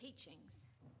teachings,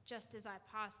 just as I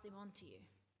pass them on to you.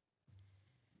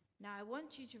 Now I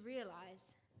want you to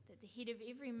realize that the head of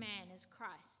every man is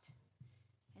Christ,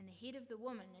 and the head of the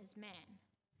woman is man,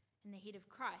 and the head of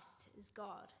Christ is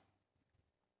God.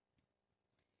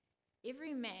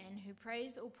 Every man who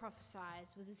prays or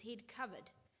prophesies with his head covered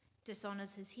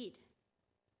dishonors his head,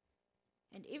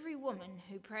 and every woman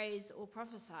who prays or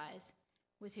prophesies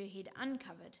with her head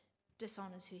uncovered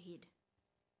dishonors her head.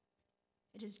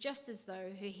 It is just as though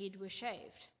her head were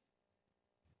shaved.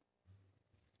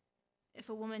 If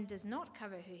a woman does not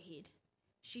cover her head,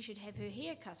 she should have her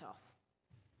hair cut off.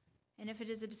 And if it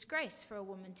is a disgrace for a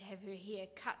woman to have her hair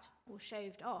cut or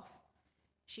shaved off,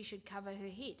 she should cover her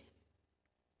head.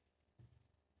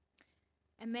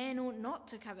 A man ought not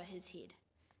to cover his head,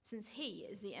 since he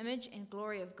is the image and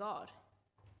glory of God.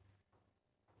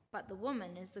 But the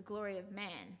woman is the glory of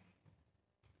man.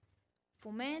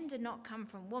 For man did not come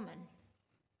from woman,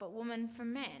 but woman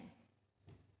from man.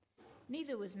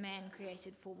 Neither was man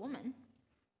created for woman,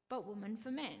 but woman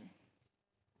for man.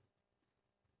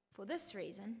 For this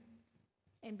reason,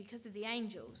 and because of the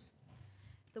angels,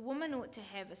 the woman ought to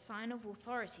have a sign of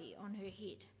authority on her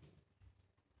head.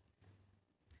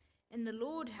 In the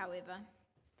Lord, however,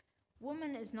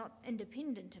 woman is not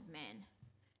independent of man,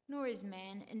 nor is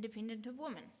man independent of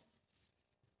woman.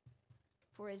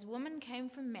 For as woman came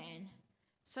from man,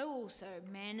 so also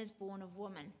man is born of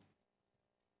woman.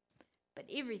 But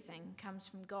everything comes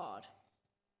from God.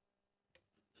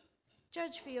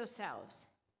 Judge for yourselves.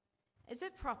 Is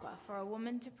it proper for a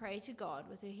woman to pray to God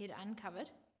with her head uncovered?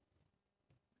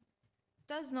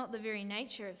 Does not the very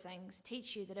nature of things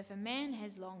teach you that if a man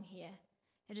has long hair,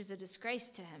 it is a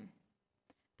disgrace to him,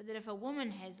 but that if a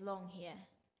woman has long hair,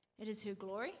 it is her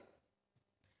glory?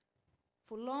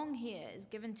 For long hair is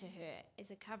given to her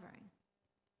as a covering.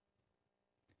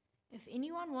 If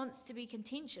anyone wants to be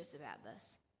contentious about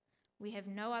this, we have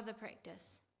no other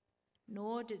practice,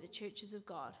 nor do the churches of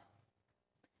God.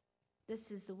 This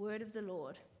is the word of the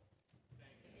Lord.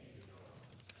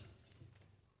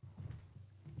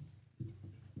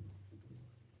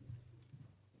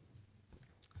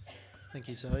 Thank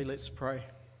you, Zoe. Let's pray.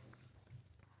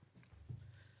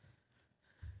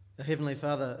 Heavenly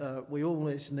Father, we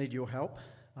always need your help,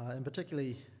 and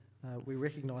particularly we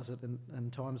recognise it in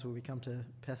times where we come to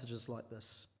passages like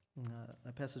this,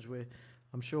 a passage where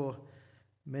I'm sure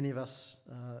many of us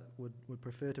would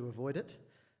prefer to avoid it.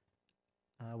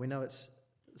 We know it's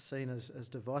seen as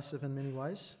divisive in many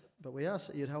ways, but we ask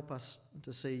that you'd help us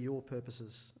to see your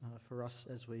purposes for us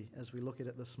as we look at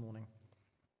it this morning.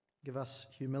 Give us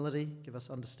humility, give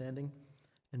us understanding,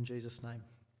 in Jesus' name.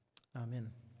 Amen.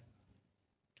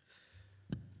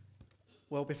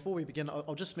 Well, before we begin,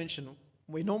 I'll just mention,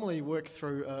 we normally work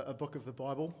through a book of the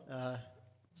Bible,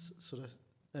 sort of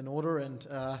in order, and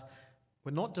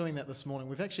we're not doing that this morning.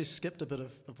 We've actually skipped a bit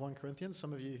of 1 Corinthians.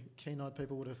 Some of you keen-eyed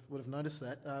people would have noticed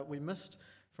that. We missed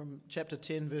from chapter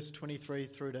 10, verse 23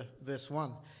 through to verse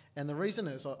 1. And the reason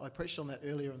is, I preached on that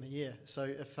earlier in the year. So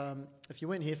if you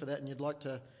weren't here for that and you'd like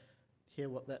to hear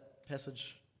what that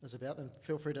passage is about, then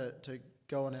feel free to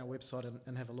go on our website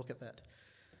and have a look at that.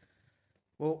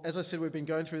 Well, as I said, we've been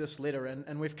going through this letter,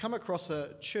 and we've come across a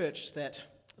church that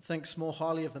thinks more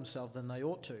highly of themselves than they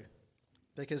ought to,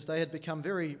 because they had become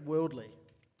very worldly.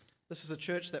 This is a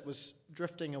church that was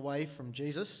drifting away from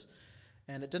Jesus,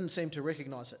 and it didn't seem to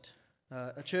recognise it.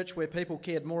 A church where people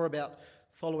cared more about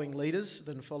following leaders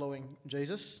than following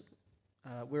Jesus,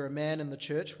 where a man in the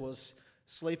church was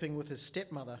sleeping with his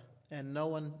stepmother and no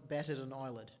one batted an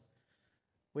eyelid,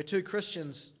 where two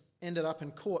Christians ended up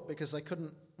in court because they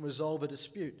couldn't resolve a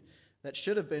dispute that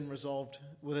should have been resolved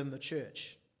within the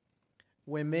church,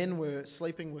 where men were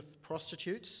sleeping with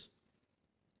prostitutes,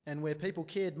 and where people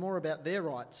cared more about their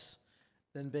rights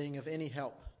than being of any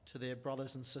help to their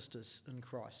brothers and sisters in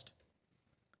Christ.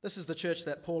 This is the church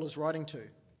that Paul is writing to.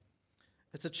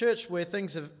 It's a church where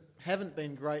things haven't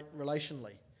been great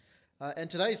relationally.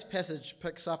 And today's passage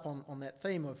picks up on that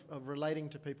theme of relating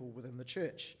to people within the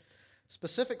church.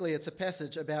 Specifically, it's a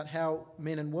passage about how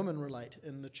men and women relate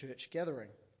in the church gathering.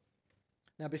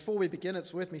 Now, before we begin,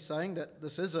 it's worth me saying that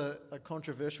this is a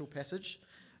controversial passage.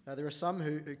 There are some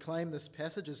who claim this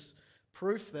passage is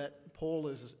proof that Paul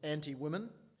is anti-women,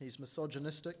 he's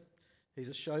misogynistic, he's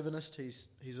a chauvinist,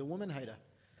 he's a woman hater.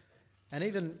 And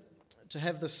even to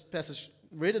have this passage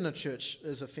read in a church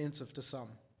is offensive to some.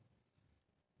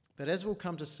 But as we'll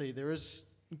come to see, there is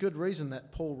good reason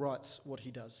that Paul writes what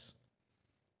he does.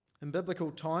 In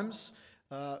biblical times,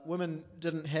 women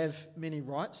didn't have many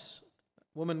rights.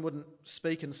 Women wouldn't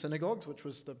speak in synagogues, which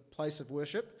was the place of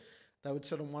worship. They would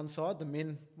sit on one side, the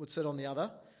men would sit on the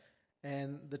other.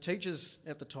 and the teachers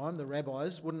at the time, the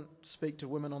rabbis, wouldn't speak to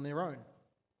women on their own.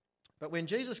 But when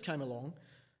Jesus came along,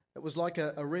 it was like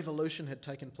a revolution had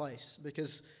taken place,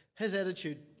 because his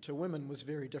attitude to women was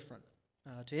very different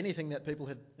to anything that people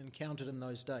had encountered in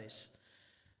those days.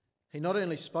 He not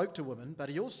only spoke to women, but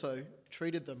he also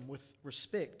treated them with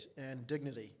respect and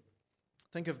dignity.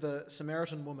 Think of the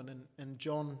Samaritan woman in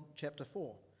John chapter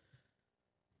 4.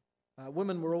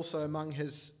 Women were also among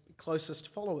his closest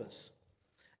followers.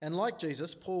 And like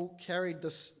Jesus, Paul carried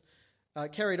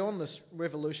on this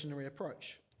revolutionary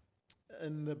approach.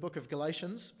 In the book of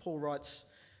Galatians, Paul writes,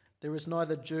 "There is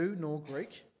neither Jew nor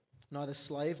Greek, neither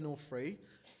slave nor free,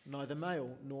 neither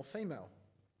male nor female,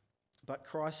 but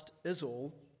Christ is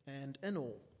all and in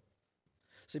all."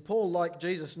 See, Paul, like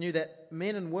Jesus, knew that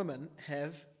men and women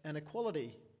have an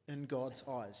equality in God's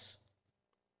eyes.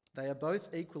 They are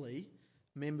both equally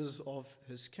members of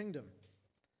his kingdom.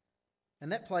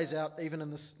 And that plays out even in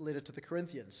this letter to the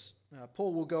Corinthians.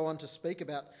 Paul will go on to speak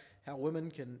about how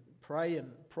women can pray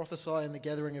and prophesy in the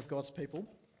gathering of God's people.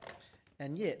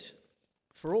 And yet,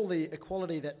 for all the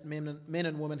equality that men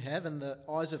and women have in the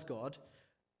eyes of God,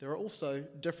 there are also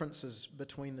differences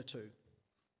between the two.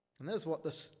 And that is what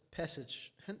this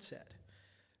passage hints at.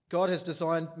 God has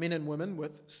designed men and women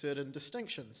with certain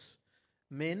distinctions.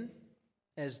 Men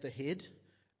as the head,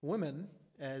 women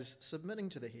as submitting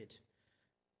to the head.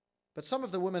 But some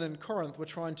of the women in Corinth were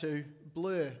trying to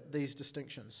blur these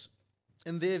distinctions.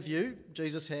 In their view,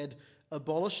 Jesus had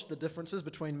abolished the differences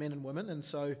between men and women, and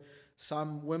so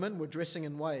some women were dressing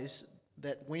in ways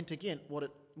that went against what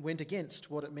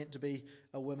it meant to be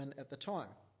a woman at the time.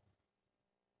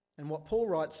 And what Paul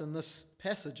writes in this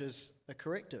passage is a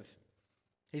corrective.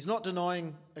 He's not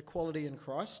denying equality in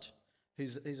Christ,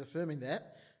 he's affirming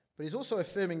that, but he's also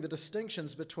affirming the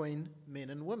distinctions between men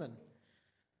and women.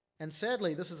 And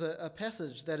sadly, this is a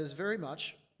passage that is very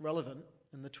much relevant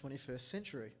in the 21st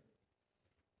century.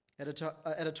 At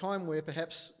a time where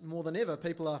perhaps more than ever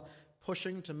people are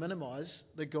pushing to minimise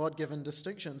the God-given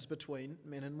distinctions between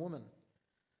men and women.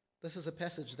 This is a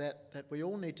passage that we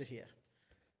all need to hear.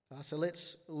 So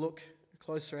let's look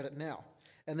closer at it now.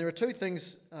 And there are two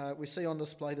things we see on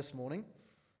display this morning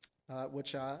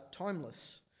which are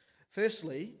timeless.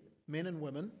 Firstly, men and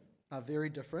women are very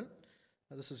different.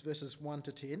 This is verses 1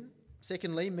 to 10.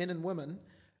 Secondly, men and women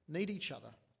need each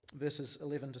other. Verses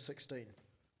 11 to 16.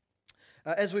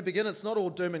 As we begin, it's not all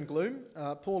doom and gloom.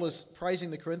 Paul is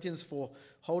praising the Corinthians for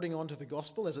holding on to the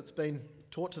gospel as it's been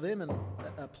taught to them and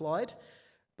applied.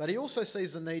 But he also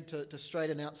sees the need to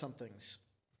straighten out some things.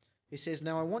 He says,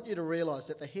 "Now I want you to realise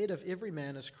that the head of every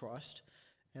man is Christ,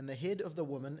 and the head of the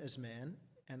woman is man,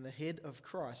 and the head of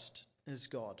Christ is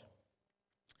God."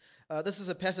 This is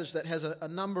a passage that has a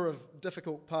number of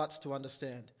difficult parts to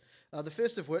understand. The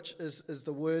first of which is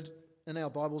the word in our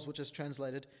Bibles which is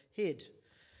translated head.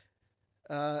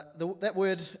 That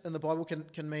word in the Bible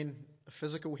can mean a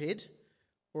physical head,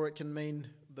 or it can mean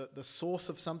the source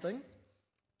of something,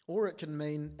 or it can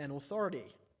mean an authority.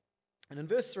 And in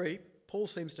verse 3, Paul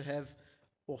seems to have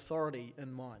authority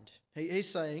in mind. He's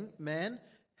saying man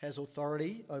has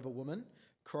authority over woman,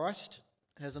 Christ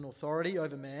has an authority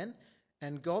over man,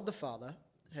 and God the Father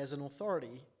has an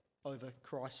authority over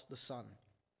Christ the Son.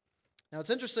 Now it's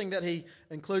interesting that he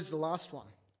includes the last one,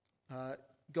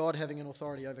 God having an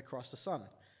authority over Christ the Son,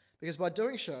 because by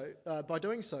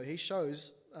doing so he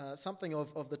shows something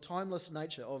of the timeless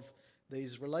nature of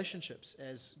these relationships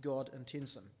as God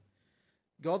intends them.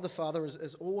 God the Father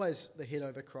is always the head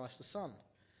over Christ the Son.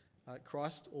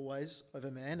 Christ always over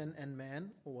man, and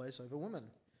man always over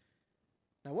woman.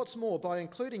 Now what's more, by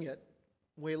including it,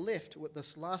 we're left with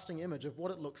this lasting image of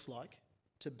what it looks like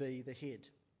to be the head.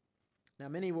 Now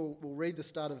many will read the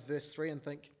start of verse 3 and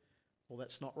think, well,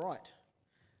 that's not right.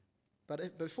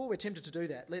 But before we're tempted to do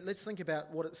that, let's think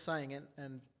about what it's saying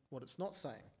and what it's not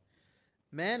saying.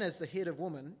 Man as the head of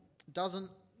woman doesn't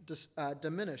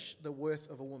diminish the worth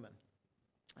of a woman.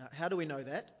 How do we know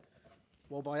that?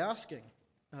 Well, by asking,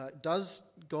 does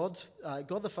God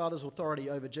the Father's authority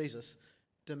over Jesus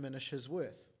diminish his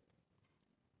worth?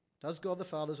 Does God the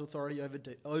Father's authority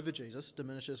over Jesus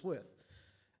diminish his worth?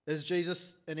 Is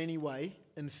Jesus in any way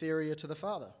inferior to the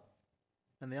Father?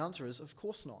 And the answer is, of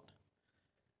course not.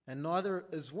 And neither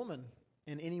is woman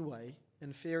in any way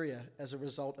inferior as a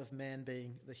result of man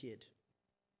being the head.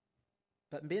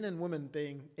 But men and women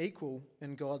being equal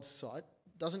in God's sight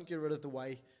doesn't get rid of the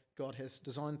way God has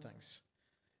designed things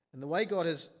and the way God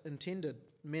has intended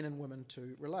men and women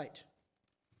to relate.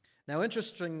 Now,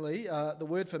 interestingly, the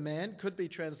word for man could be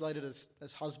translated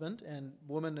as husband and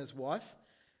woman as wife,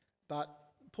 but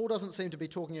Paul doesn't seem to be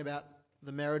talking about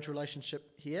the marriage relationship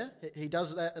here. He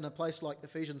does that in a place like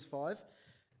Ephesians 5,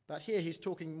 but here he's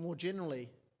talking more generally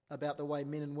about the way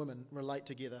men and women relate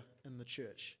together in the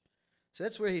church. So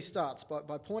that's where he starts,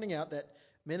 by pointing out that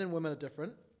men and women are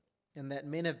different, and that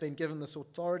men have been given this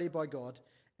authority by God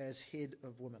as head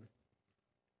of women.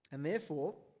 And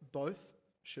therefore, both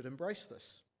should embrace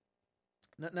this.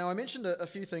 Now I mentioned a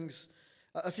few things,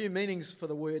 a few meanings for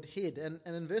the word head, and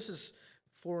in verses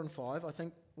 4 and 5, I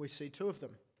think we see two of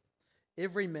them.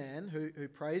 Every man who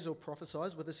prays or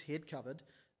prophesies with his head covered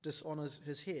dishonours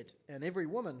his head, and every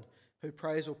woman who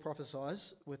prays or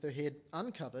prophesies with her head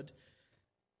uncovered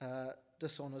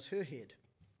dishonours her head.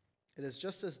 It is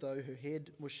just as though her head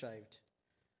was shaved.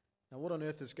 Now, what on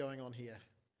earth is going on here?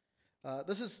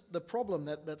 This is the problem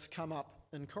that's come up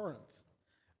in Corinth.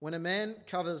 When a man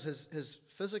covers his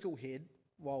physical head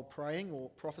while praying or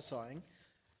prophesying,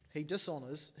 he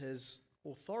dishonours his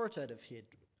authoritative head,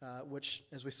 which,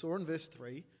 as we saw in verse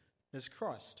 3, is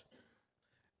Christ.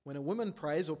 When a woman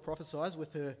prays or prophesies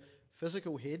with her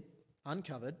physical head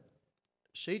uncovered,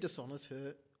 she dishonours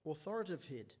her authoritative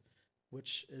head,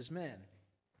 which is man.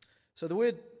 So the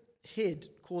word head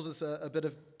causes a bit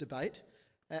of debate,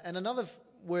 and another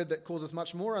word that causes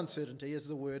much more uncertainty is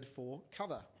the word for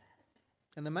cover.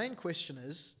 And the main question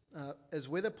is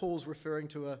whether Paul's referring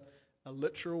to a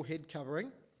literal head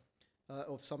covering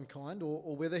of some kind,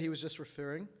 or whether he was just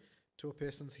referring to a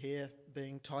person's hair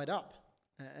being tied up,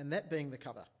 and that being the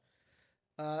cover.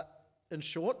 In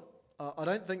short, I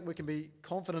don't think we can be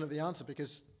confident of the answer,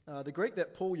 because the Greek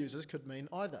that Paul uses could mean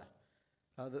either.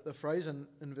 The phrase in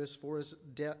verse 4 is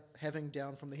having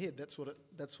down from the head. That's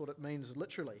what it means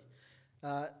literally.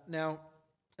 Now,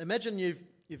 imagine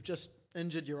you've just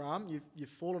injured your arm, you've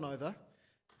fallen over,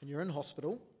 and you're in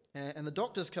hospital, and the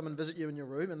doctors come and visit you in your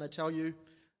room, and they tell you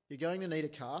you're going to need a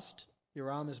cast,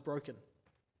 your arm is broken.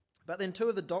 But then two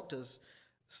of the doctors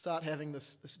start having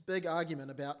this big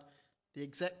argument about the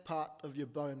exact part of your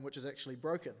bone which is actually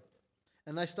broken.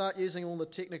 And they start using all the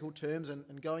technical terms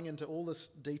and going into all this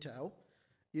detail,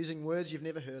 using words you've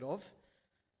never heard of.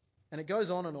 And it goes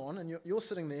on, and you're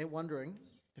sitting there wondering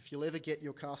if you'll ever get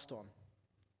your cast on.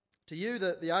 To you,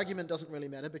 the argument doesn't really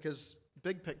matter, because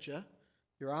big picture,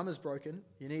 your arm is broken,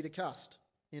 you need a cast.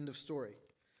 End of story.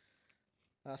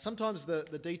 Sometimes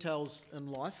the details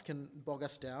in life can bog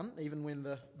us down, even when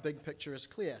the big picture is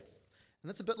clear. And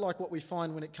that's a bit like what we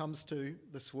find when it comes to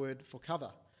this word for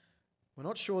cover. We're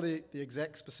not sure the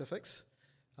exact specifics.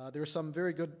 There are some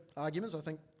very good arguments, I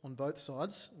think, on both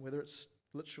sides, whether it's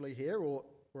literally here or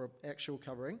actual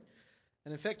covering.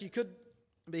 And in fact, you could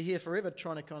be here forever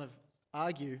trying to kind of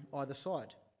argue either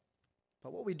side.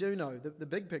 But what we do know, the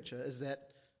big picture, is that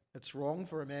it's wrong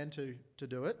for a man to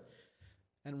do it,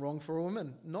 and wrong for a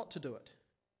woman not to do it.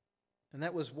 And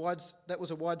that was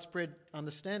a widespread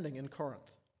understanding in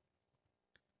Corinth.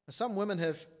 Now, some women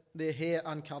have their hair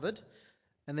uncovered,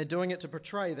 and they're doing it to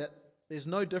portray that there's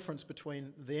no difference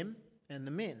between them and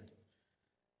the men.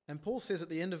 And Paul says at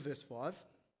the end of verse 5,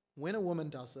 when a woman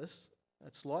does this,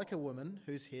 it's like a woman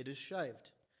whose head is shaved,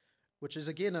 which is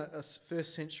again a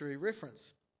first century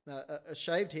reference. A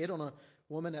shaved head on a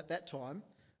woman at that time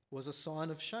was a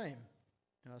sign of shame,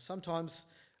 sometimes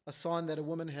a sign that a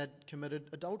woman had committed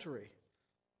adultery.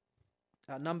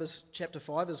 Numbers chapter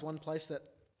 5 is one place that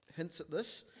hints at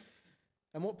this.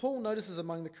 And what Paul notices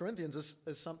among the Corinthians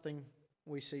is something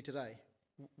we see today.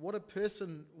 What a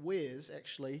person wears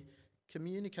actually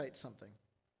communicates something.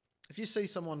 If you see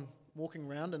someone walking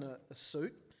around in a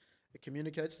suit, it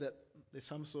communicates that there's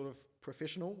some sort of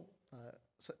professional,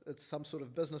 it's some sort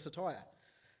of business attire.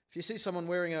 If you see someone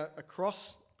wearing a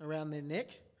cross around their neck,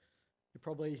 you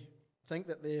probably think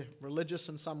that they're religious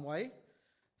in some way.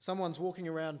 Someone's walking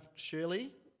around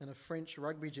Shirley in a French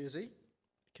rugby jersey,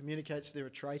 it communicates they're a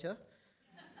traitor.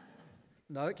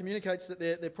 No, it communicates that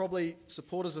they're probably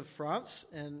supporters of France,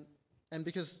 and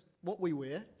because what we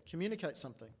wear communicates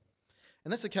something.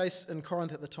 And that's the case in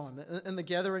Corinth at the time. In the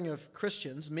gathering of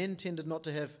Christians, men tended not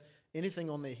to have anything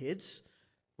on their heads,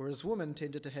 whereas women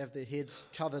tended to have their heads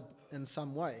covered in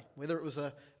some way, whether it was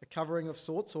a covering of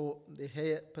sorts or their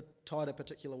hair tied a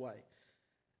particular way.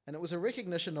 And it was a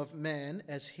recognition of man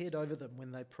as head over them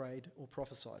when they prayed or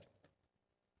prophesied.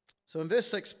 So in verse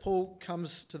 6, Paul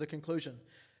comes to the conclusion: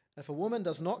 if a woman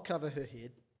does not cover her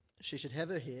head, she should have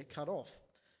her hair cut off.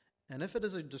 And if it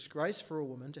is a disgrace for a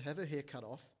woman to have her hair cut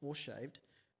off or shaved,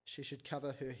 she should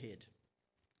cover her head,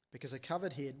 because a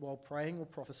covered head while praying or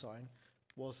prophesying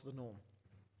was the norm.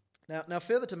 Now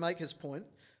further to make his point,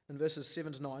 in verses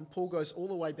 7 to 9, Paul goes all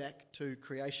the way back to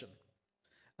creation.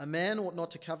 A man ought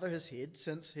not to cover his head,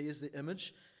 since he is the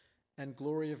image and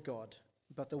glory of God,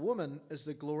 but the woman is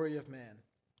the glory of man.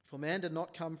 For man did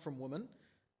not come from woman,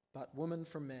 but woman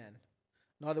from man.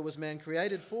 Neither was man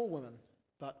created for woman,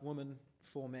 but woman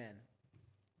for man.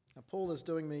 Now, Paul is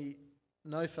doing me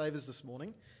no favours this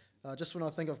morning, just when I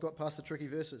think I've got past the tricky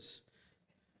verses.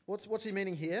 What's he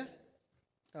meaning here?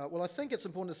 Well, I think it's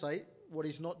important to say what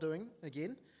he's not doing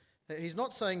again. He's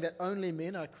not saying that only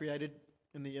men are created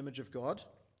in the image of God,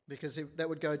 because that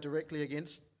would go directly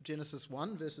against Genesis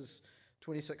 1, verses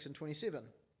 26 and 27,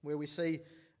 where we see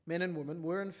men and women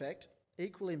were in fact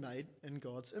equally made in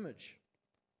God's image.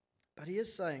 But he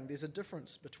is saying there's a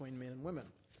difference between men and women.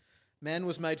 Man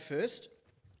was made first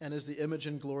and is the image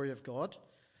and glory of God.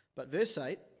 But verse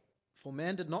 8, for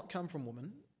man did not come from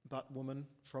woman, but woman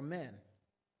from man.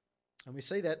 And we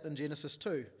see that in Genesis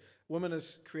 2. Woman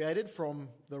is created from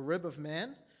the rib of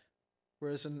man,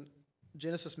 whereas in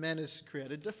Genesis man is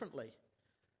created differently.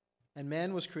 And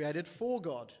man was created for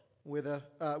God,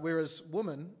 whereas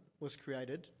woman was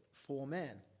created for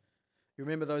man. You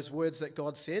remember those words that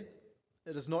God said,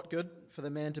 "It is not good for the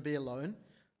man to be alone.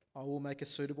 I will make a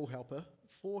suitable helper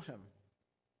for him."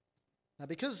 Now,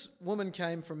 because woman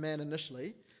came from man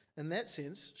initially, in that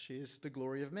sense, she is the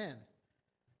glory of man.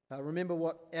 Remember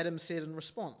what Adam said in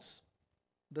response.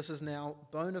 This is now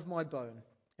bone of my bone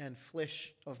and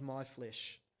flesh of my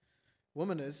flesh.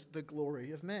 Woman is the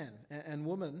glory of man, and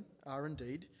women are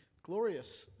indeed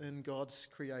glorious in God's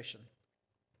creation.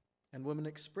 And women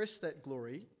express that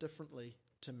glory differently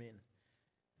to men.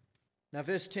 Now,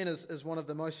 verse 10 is one of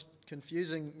the most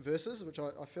confusing verses, which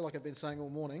I feel like I've been saying all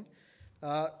morning.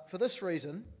 For this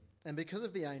reason, and because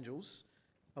of the angels,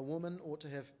 a woman ought to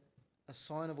have a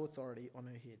sign of authority on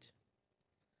her head.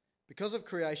 Because of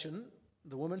creation,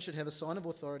 the woman should have a sign of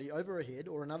authority over her head,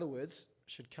 or in other words,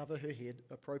 should cover her head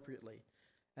appropriately.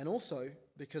 And also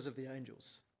because of the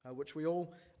angels, which we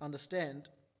all understand,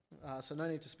 so no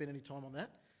need to spend any time on that.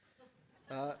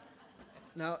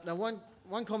 Now,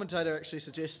 one commentator actually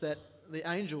suggests that the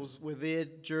angels were there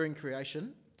during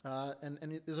creation,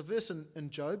 and there's a verse in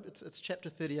Job, it's chapter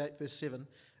 38, verse 7,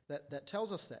 that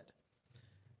tells us that.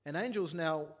 And angels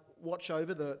now watch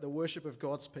over the worship of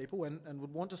God's people and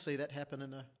would want to see that happen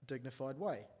in a dignified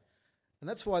way. And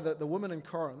that's why the women in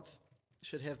Corinth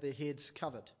should have their heads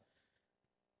covered.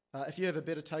 If you have a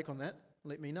better take on that,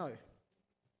 let me know.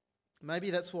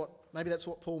 Maybe that's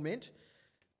what Paul meant.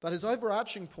 But his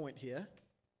overarching point here,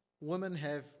 women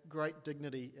have great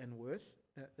dignity and worth.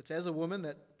 It's as a woman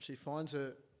that she finds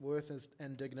her worth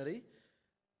and dignity.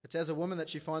 It's as a woman that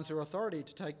she finds her authority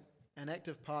to take an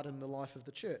active part in the life of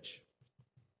the church.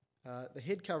 The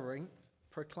head covering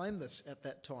proclaimed this at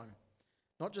that time.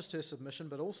 Not just her submission,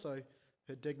 but also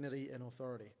her dignity and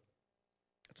authority.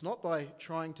 It's not by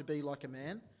trying to be like a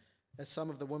man, as some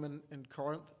of the women in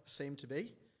Corinth seem to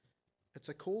be. It's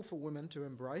a call for women to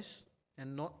embrace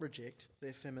and not reject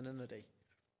their femininity.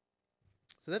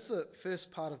 So that's the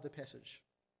first part of the passage.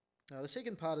 Now, the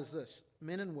second part is this.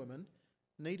 Men and women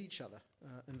need each other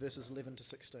in verses 11 to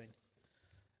 16.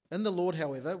 In the Lord,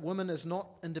 however, woman is not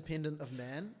independent of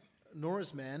man, nor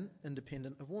is man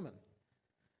independent of woman.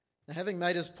 Now, having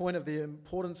made his point of the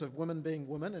importance of women being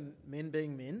women and men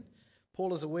being men,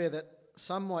 Paul is aware that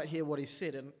some might hear what he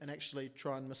said and actually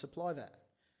try and misapply that.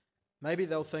 Maybe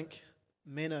they'll think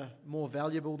men are more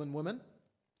valuable than women,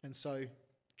 and so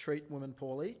treat women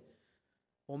poorly.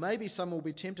 Or maybe some will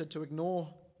be tempted to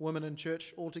ignore women in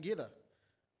church altogether,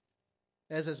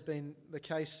 as has been the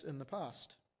case in the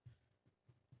past.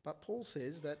 But Paul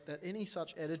says that any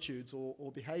such attitudes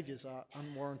or behaviours are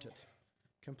unwarranted,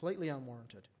 completely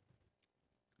unwarranted.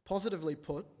 Positively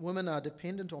put, women are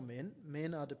dependent on men,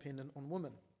 men are dependent on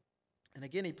women. And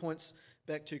again he points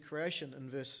back to creation in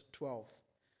verse 12.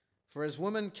 For as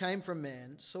woman came from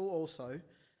man, so also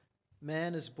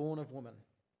man is born of woman.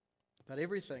 But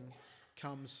everything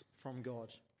comes from God.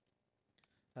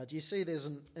 Do you see there's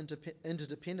an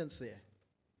interdependence there?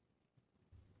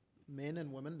 Men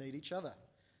and women need each other.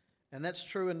 And that's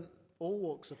true in all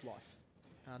walks of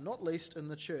life, not least in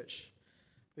the church.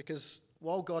 Because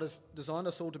while God has designed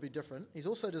us all to be different, he's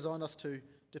also designed us to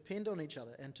depend on each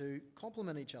other and to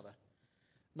complement each other.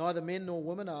 Neither men nor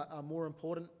women are more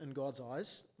important in God's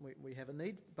eyes. We have a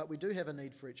need, but we do have a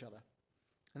need for each other.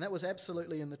 And that was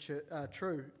absolutely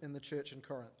true in the church in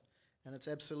Corinth. And it's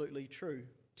absolutely true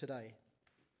today.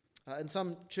 In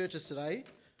some churches today,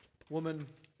 women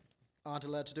aren't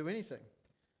allowed to do anything.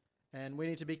 And we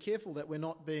need to be careful that we're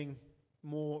not being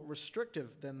more restrictive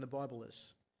than the Bible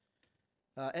is.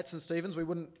 At St. Stephen's, we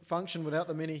wouldn't function without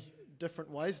the many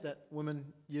different ways that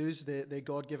women use their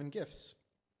God-given gifts.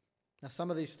 Now,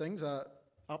 some of these things are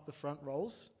up the front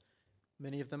roles.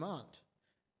 Many of them aren't.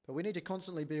 But we need to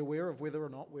constantly be aware of whether or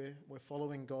not we're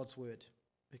following God's word.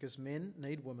 because men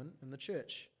need women in the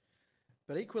church.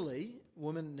 But equally,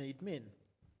 women need men.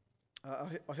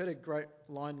 I heard a great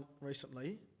line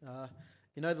recently.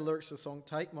 You know the lyrics of the song,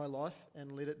 "Take my life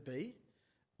and let it be"?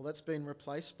 Well, that's been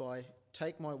replaced by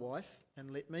 "Take my wife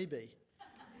and let me be."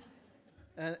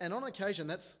 And on occasion,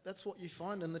 that's what you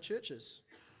find in the churches.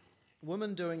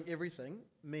 Women doing everything,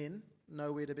 men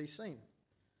nowhere to be seen.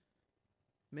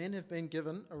 Men have been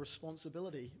given a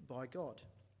responsibility by God,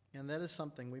 and that is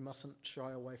something we mustn't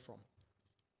shy away from.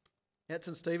 At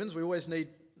St. Stephen's, we always need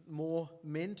more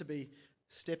men to be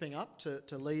stepping up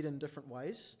to lead in different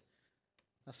ways.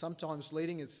 Now, sometimes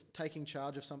leading is taking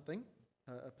charge of something,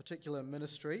 a particular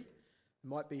ministry. It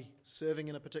might be serving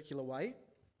in a particular way.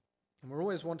 And we're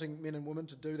always wanting men and women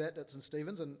to do that at St.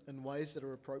 Stephen's in ways that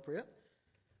are appropriate.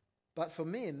 But for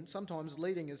men, sometimes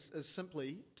leading is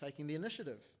simply taking the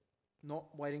initiative,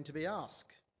 not waiting to be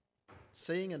asked,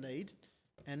 seeing a need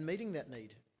and meeting that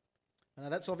need. Now,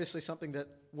 that's obviously something that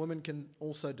women can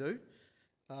also do.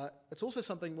 It's also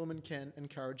something women can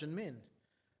encourage in men.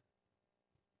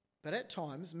 But at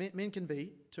times, men can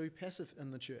be too passive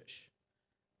in the church.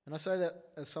 And I say that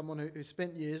as someone who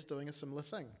spent years doing a similar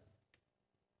thing.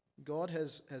 God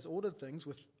has ordered things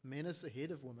with men as the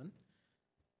head of women.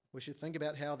 We should think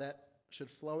about how that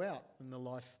should flow out in the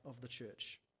life of the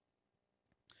church.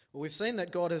 Well, we've seen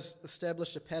that God has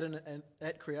established a pattern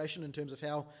at creation in terms of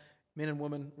how men and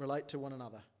women relate to one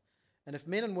another. And if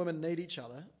men and women need each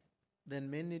other,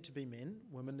 then men need to be men,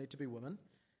 women need to be women.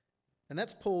 And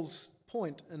that's Paul's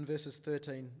point in verses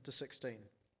 13 to 16.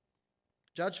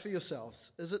 Judge for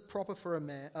yourselves, is it proper for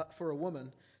a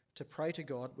woman to pray to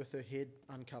God with her head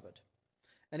uncovered?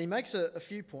 And he makes a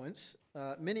few points,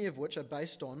 many of which are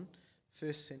based on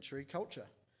first century culture.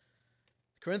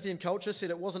 Corinthian culture said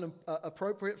it wasn't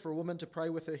appropriate for a woman to pray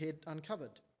with her head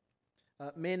uncovered.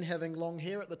 Men having long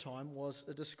hair at the time was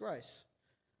a disgrace,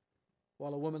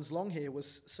 while a woman's long hair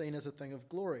was seen as a thing of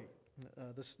glory,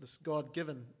 this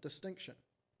God-given distinction.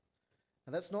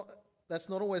 And that's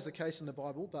not always the case in the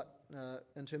Bible, but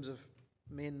in terms of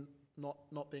men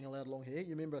not being allowed long hair.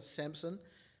 You remember Samson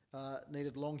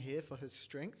needed long hair for his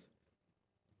strength.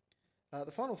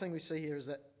 The final thing we see here is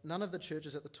that none of the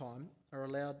churches at the time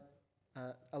are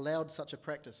allowed such a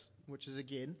practice, which is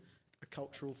again a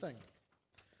cultural thing.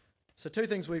 So two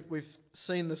things we've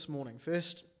seen this morning.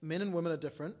 First, men and women are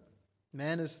different.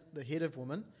 Man is the head of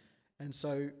woman, and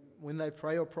so when they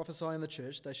pray or prophesy in the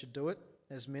church, they should do it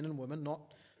as men and women, not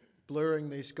blurring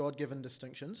these God-given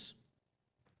distinctions.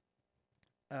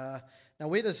 Now,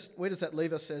 where does that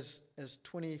leave us as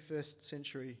 21st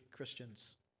century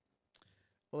Christians?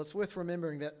 Well, it's worth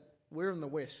remembering that we're in the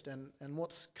West, and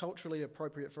what's culturally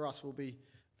appropriate for us will be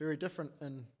very different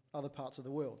in other parts of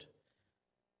the world.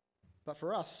 But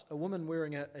for us, a woman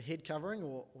wearing a head covering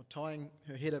or tying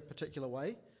her head a particular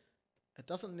way, it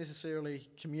doesn't necessarily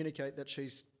communicate that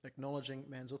she's acknowledging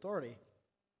man's authority.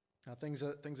 Things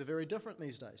are very different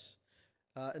these days.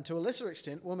 And to a lesser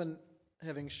extent, women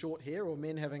having short hair or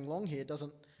men having long hair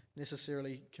doesn't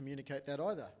necessarily communicate that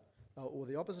either, or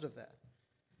the opposite of that.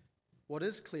 What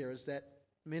is clear is that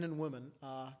men and women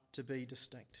are to be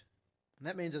distinct. And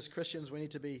that means as Christians we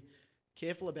need to be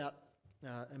careful about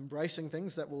embracing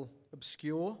things that will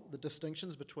obscure the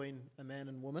distinctions between a man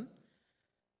and woman,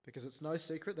 because it's no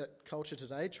secret that culture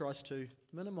today tries to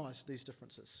minimise these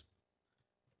differences.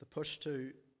 The push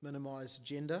to minimise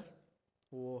gender,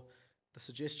 or the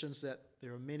suggestions that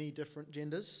there are many different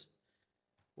genders,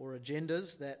 or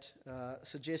agendas that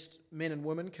suggest men and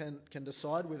women can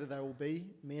decide whether they will be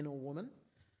men or women.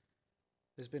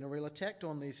 There's been a real attack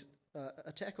on these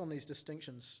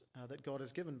distinctions that God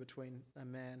has given between a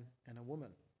man and a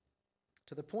woman,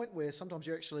 to the point where sometimes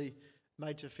you're actually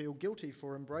made to feel guilty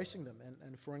for embracing them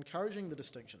and for encouraging the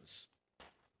distinctions.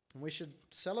 And we should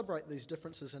celebrate these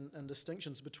differences and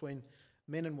distinctions between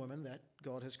men and women that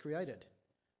God has created.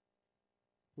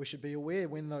 We should be aware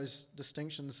when those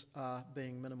distinctions are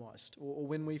being minimised, or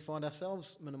when we find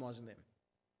ourselves minimising them,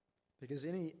 because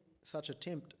any such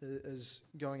attempt is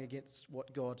going against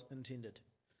what God intended.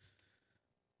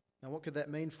 Now, what could that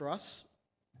mean for us?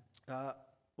 Well,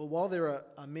 while there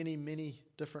are many, many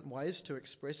different ways to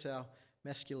express our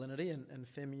masculinity and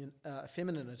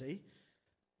femininity,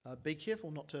 be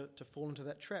careful not to fall into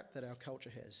that trap that our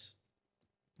culture has.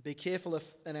 Be careful if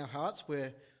in our hearts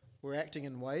we're acting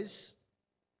in ways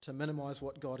to minimise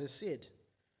what God has said,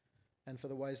 and for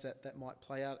the ways that might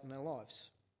play out in our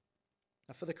lives.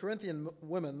 Now, for the Corinthian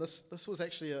women, this was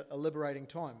actually a liberating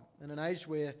time. In an age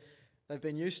where they've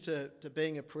been used to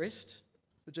being oppressed,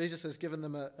 Jesus has given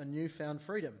them a newfound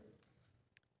freedom.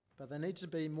 But they need to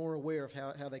be more aware of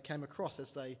how they came across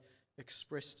as they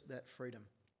expressed that freedom.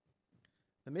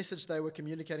 The message they were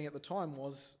communicating at the time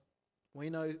was, we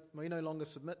no longer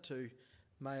submit to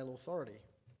male authority.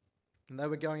 And they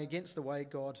were going against the way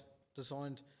God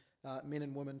designed men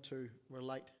and women to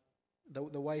relate,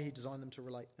 the way he designed them to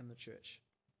relate in the church.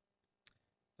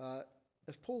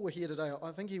 If Paul were here today,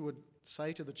 I think he would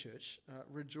say to the church,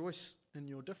 rejoice in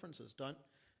your differences.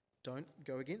 Don't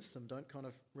go against them. Don't kind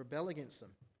of rebel against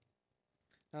them.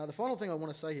 The final thing I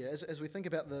want to say here, as we think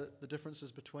about the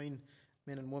differences between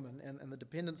men and women and the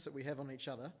dependence that we have on each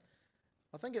other,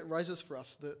 I think it raises for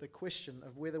us the question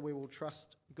of whether we will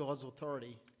trust God's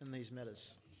authority in these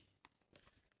matters.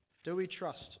 Do we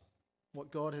trust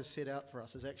what God has set out for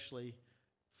us is actually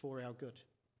for our good?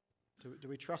 Do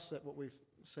we trust that what we've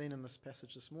seen in this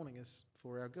passage this morning is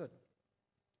for our good?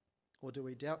 Or do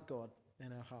we doubt God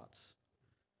in our hearts?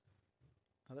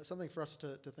 That's something for us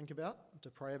to think about, to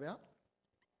pray about.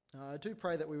 I do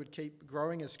pray that we would keep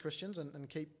growing as Christians and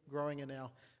keep growing in our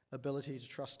ability to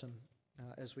trust him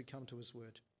as we come to his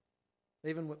word.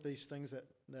 Even with these things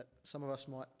that some of us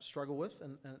might struggle with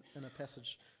in a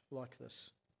passage like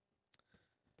this.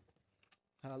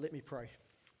 Let me pray.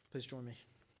 Please join me.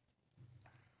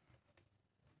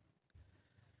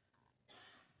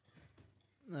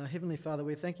 Heavenly Father,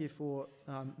 we thank you for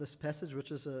this passage,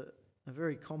 which is a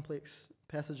very complex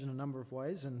passage in a number of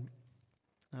ways and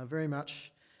very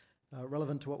much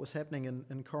relevant to what was happening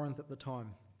in Corinth at the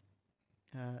time.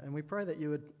 And we pray that you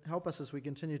would help us as we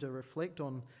continue to reflect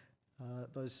on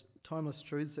those timeless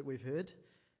truths that we've heard,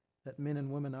 that men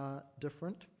and women are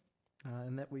different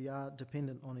and that we are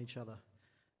dependent on each other.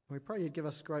 And we pray you'd give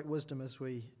us great wisdom as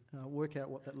we work out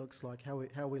what that looks like,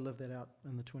 how we live that out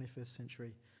in the 21st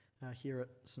century here at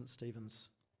St. Stephen's.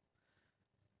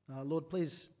 Lord,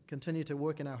 please continue to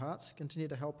work in our hearts, continue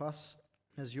to help us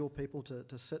as your people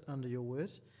to sit under your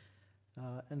word,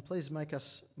 and please make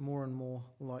us more and more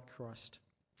like Christ.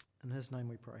 In his name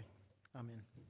we pray. Amen.